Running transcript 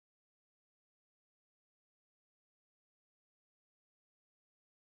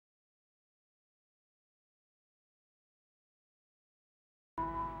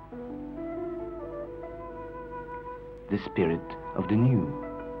The spirit of the new,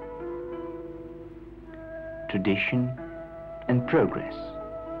 tradition and progress,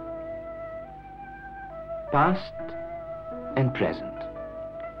 past and present.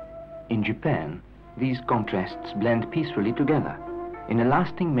 In Japan, these contrasts blend peacefully together in a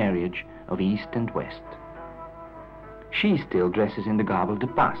lasting marriage of East and West. She still dresses in the garb of the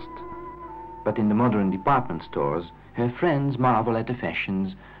past, but in the modern department stores, her friends marvel at the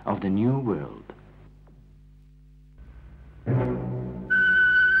fashions of the new world.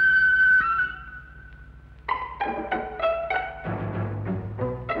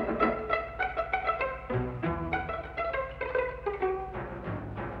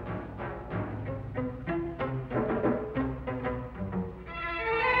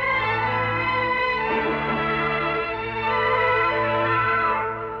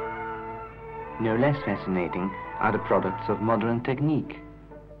 No less fascinating are the products of modern technique.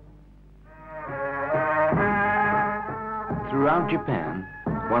 Throughout Japan,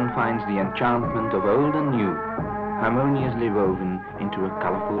 one finds the enchantment of old and new, harmoniously woven into a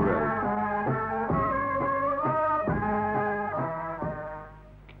colorful robe.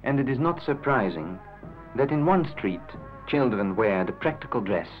 And it is not surprising that in one street, children wear the practical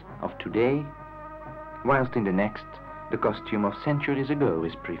dress of today, whilst in the next, the costume of centuries ago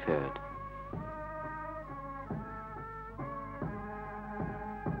is preferred.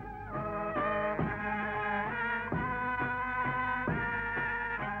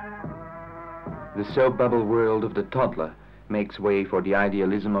 The soap bubble world of the toddler makes way for the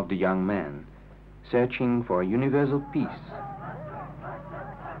idealism of the young man, searching for universal peace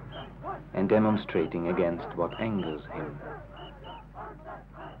and demonstrating against what angers him.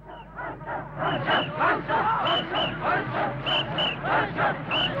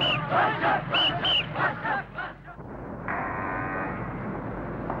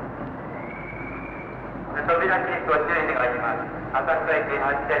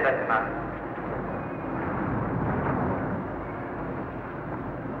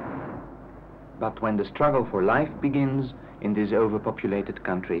 But when the struggle for life begins in this overpopulated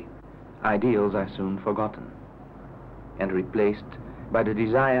country, ideals are soon forgotten and replaced by the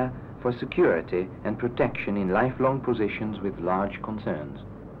desire for security and protection in lifelong positions with large concerns.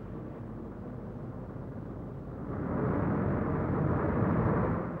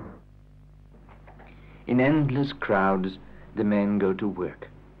 In endless crowds, the men go to work.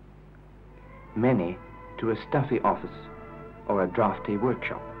 Many to a stuffy office or a drafty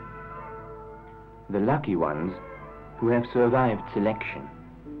workshop. The lucky ones, who have survived selection,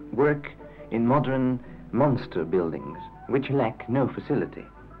 work in modern monster buildings which lack no facility,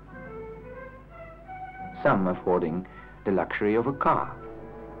 some affording the luxury of a car.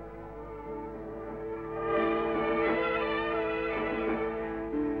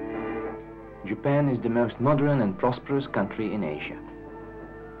 Japan is the most modern and prosperous country in Asia.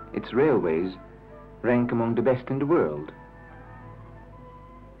 Its railways rank among the best in the world.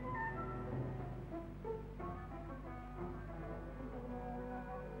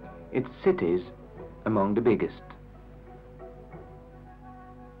 Its cities among the biggest.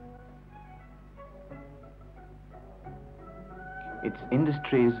 Its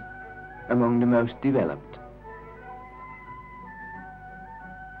industries among the most developed.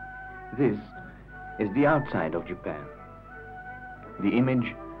 This is the outside of Japan, the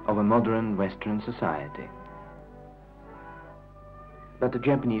image of a modern Western society. But the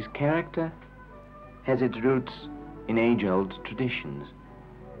Japanese character has its roots in age-old traditions.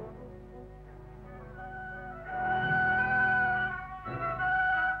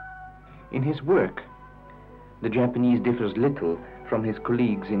 In his work, the Japanese differs little from his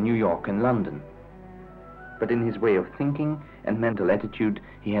colleagues in New York and London, but in his way of thinking and mental attitude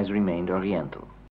he has remained Oriental.